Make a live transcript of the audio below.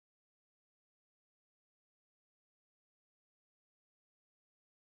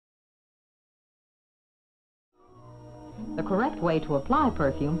The correct way to apply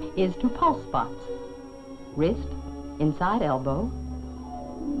perfume is to pulse spots. Wrist, inside elbow,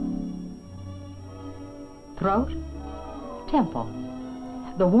 throat, temple.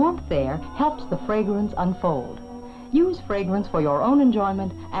 The warmth there helps the fragrance unfold. Use fragrance for your own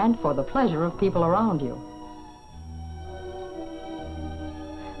enjoyment and for the pleasure of people around you.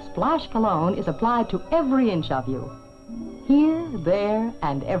 Splash cologne is applied to every inch of you, here, there,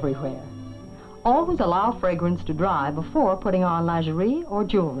 and everywhere. Always allow fragrance to dry before putting on lingerie or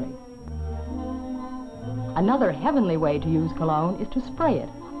jewelry. Another heavenly way to use cologne is to spray it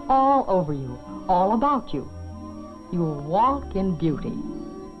all over you, all about you. You'll walk in beauty.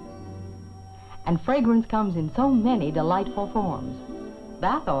 And fragrance comes in so many delightful forms.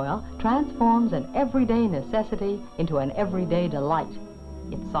 Bath oil transforms an everyday necessity into an everyday delight.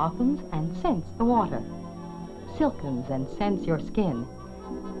 It softens and scents the water, silkens and scents your skin,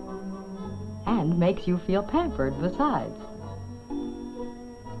 and makes you feel pampered besides.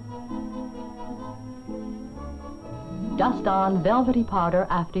 Dust on velvety powder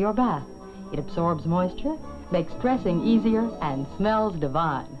after your bath. It absorbs moisture, makes dressing easier, and smells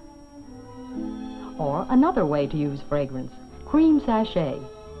divine. Or another way to use fragrance, cream sachet.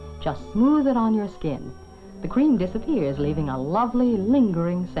 Just smooth it on your skin. The cream disappears, leaving a lovely,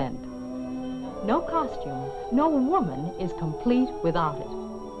 lingering scent. No costume, no woman is complete without it.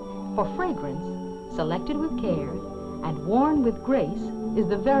 For fragrance, selected with care and worn with grace, is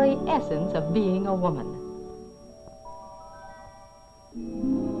the very essence of being a woman.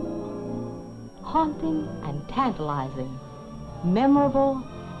 Haunting and tantalizing, memorable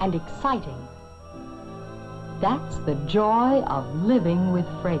and exciting. That's the joy of living with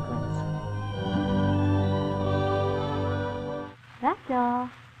fragrance. That's all.